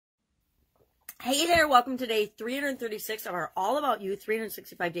Hey there, welcome to day 336 of our All About You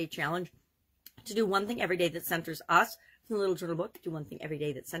 365-day challenge to do one thing every day that centers us. From the Little Journal book, do one thing every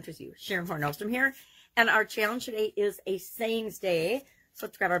day that centers you. Sharon Horne-Ellstrom here, and our challenge today is a sayings day. So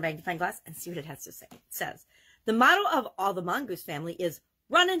let's grab our magnifying glass and see what it has to say. It says, the motto of all the mongoose family is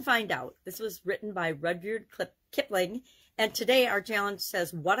run and find out. This was written by Rudyard Kipling, and today our challenge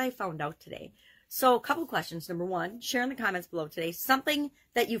says what I found out today. So a couple questions. Number one, share in the comments below today something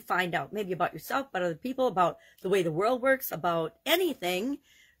that you find out, maybe about yourself, about other people, about the way the world works, about anything.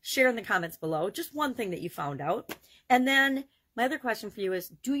 Share in the comments below, just one thing that you found out. And then my other question for you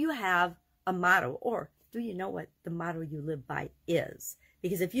is, do you have a motto, or do you know what the motto you live by is?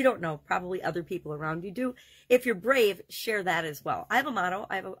 Because if you don't know, probably other people around you do. If you're brave, share that as well. I have a motto.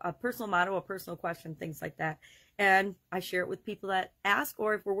 I have a personal motto, a personal question, things like that. And I share it with people that ask,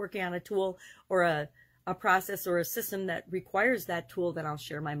 or if we're working on a tool or a process or a system that requires that tool, then I'll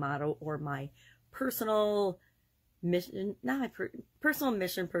share my motto or my personal mission, not my personal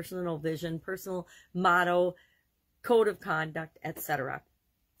mission, personal vision, personal motto, code of conduct, etc.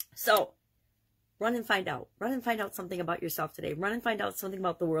 So run and find out. Run and find out something about yourself today. Run and find out something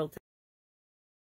about the world today.